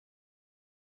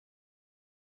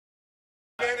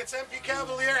And it's MP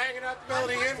Cavalier hanging out the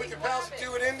Melody Inn with your pals at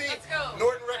DoItIndy.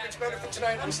 Norton Records benefit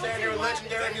tonight. I'm standing here with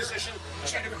legendary musician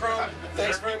Cheetah Chrome.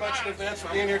 Thanks very much in advance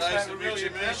for being here tonight. We really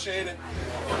appreciate it.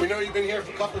 We know you've been here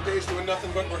for a couple of days doing nothing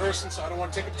but rehearsing, so I don't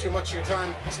want to take up too much of your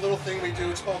time. It's a little thing we do.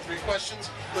 It's called 3 Questions.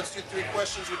 Let's do 3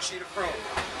 questions with Cheetah Chrome.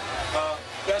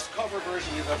 Best cover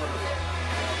version you've ever heard?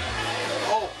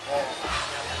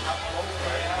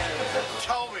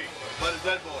 Tell Me by the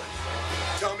Dead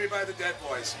Boys. Tell Me by the Dead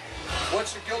Boys.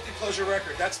 What's your guilty pleasure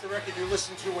record? That's the record you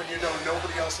listen to when you know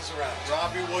nobody else is around.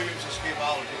 Robbie Williams'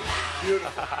 Escapology.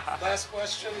 Beautiful. Last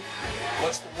question.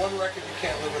 What's the one record you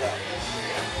can't live without?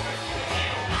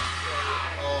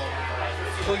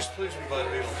 Please Please Me by the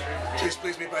Beatles. Please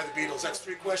Please Me by the Beatles. That's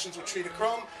 3 questions with Cheetah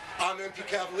Chrome. I'm MP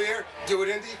Cavalier.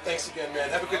 DoItIndy. Thanks again, man.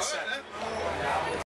 Have a good set.